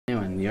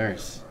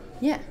yours.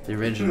 Yeah. The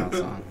original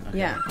song. Okay.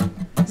 Yeah.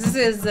 This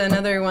is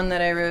another one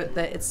that I wrote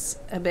that it's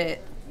a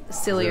bit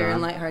sillier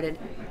and lighthearted.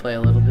 Play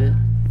a little bit.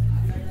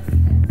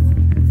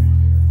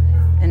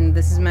 And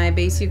this is my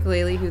bass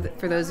ukulele,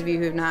 for those of you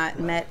who have not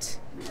met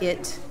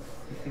it.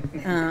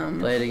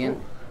 Play it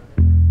again.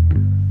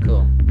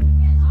 Cool.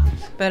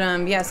 But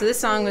yeah, so this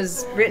song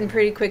was written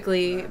pretty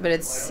quickly,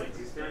 but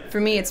for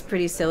me, it's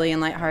pretty silly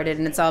and lighthearted,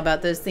 and it's all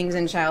about those things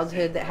in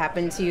childhood that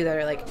happen to you that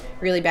are like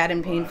really bad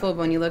and painful. But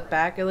when you look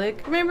back, you're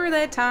like, remember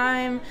that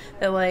time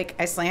that like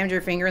I slammed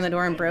your finger in the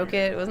door and broke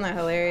it? Wasn't that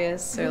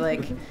hilarious? Or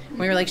like when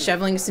we were like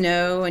shoveling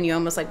snow and you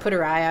almost like put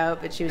her eye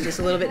out, but she was just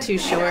a little bit too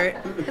short.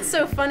 It's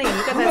so funny. You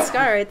got that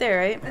scar right there,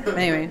 right? But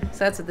anyway, so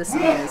that's what this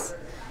song is,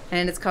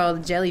 and it's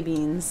called Jelly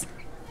Beans.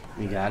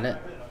 You got it?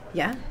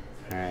 Yeah.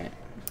 All right.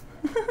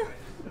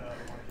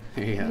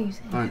 Here you go.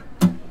 1,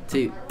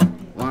 2,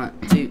 1,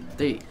 2,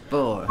 3,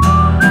 4.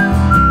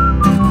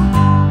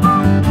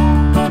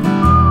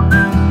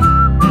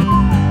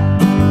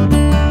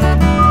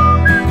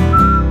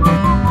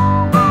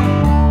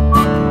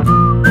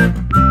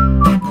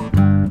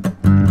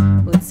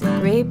 Well, it's a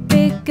great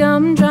big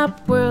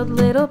gumdrop world,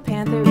 little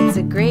panther. It's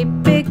a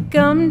great big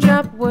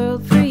gumdrop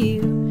world for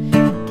you.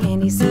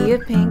 Can you see a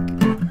pink?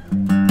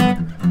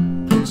 Can't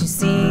you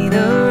see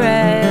the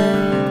red?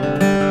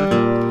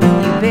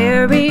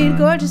 Buried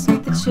gorgeous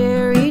with the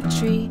cherry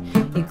tree.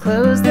 You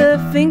closed the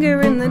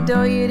finger in the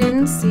door you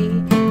didn't see.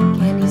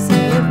 Can you see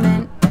a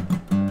mint?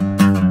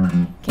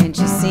 Can't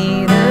you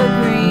see the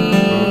green?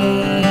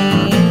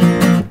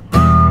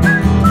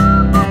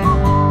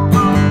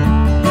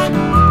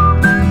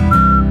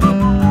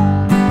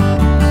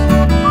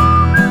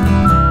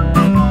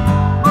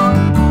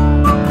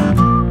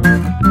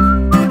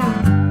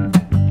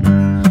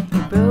 You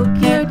broke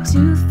your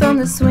tooth on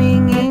the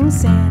swinging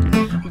sand,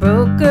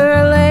 broke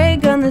her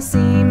leg on the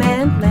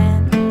cement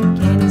land.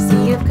 Can you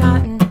see of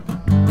cotton?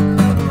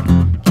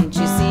 Can't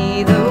you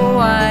see the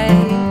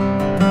white?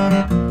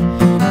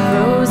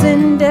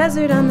 Frozen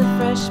desert on the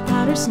fresh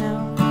powder snow.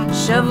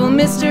 Shovel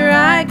missed her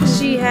eye 'cause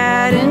she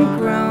hadn't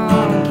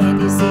grown.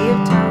 Can't you see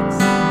of tights?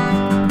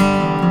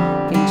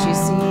 Can't you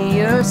see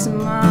you're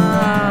smart?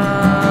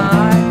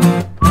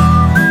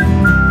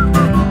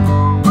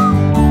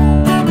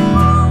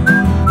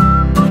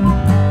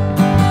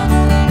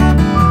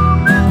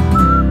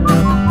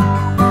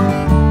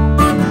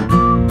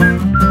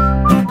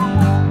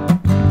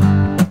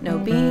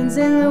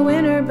 In the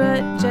winter,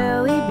 but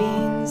jelly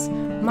beans,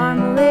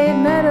 marmalade,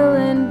 metal,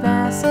 and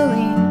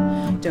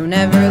Vaseline. Don't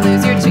ever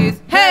lose your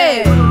tooth. Hey!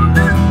 You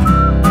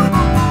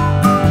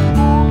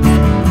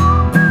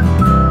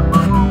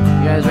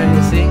guys ready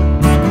to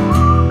sing?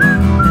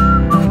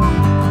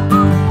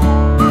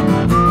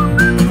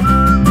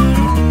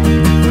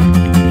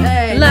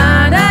 Hey!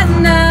 La da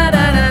da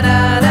da da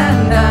da da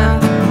da.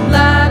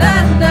 La da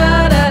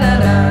da da da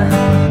da.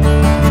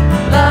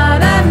 La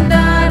da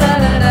da da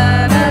da da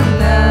da da.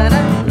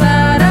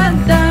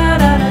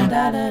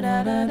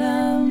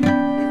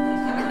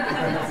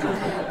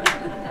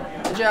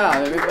 Good job,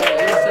 everybody.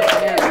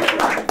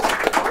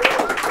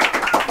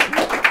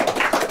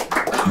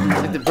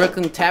 It's like the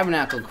Brooklyn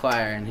Tabernacle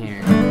Choir in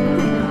here.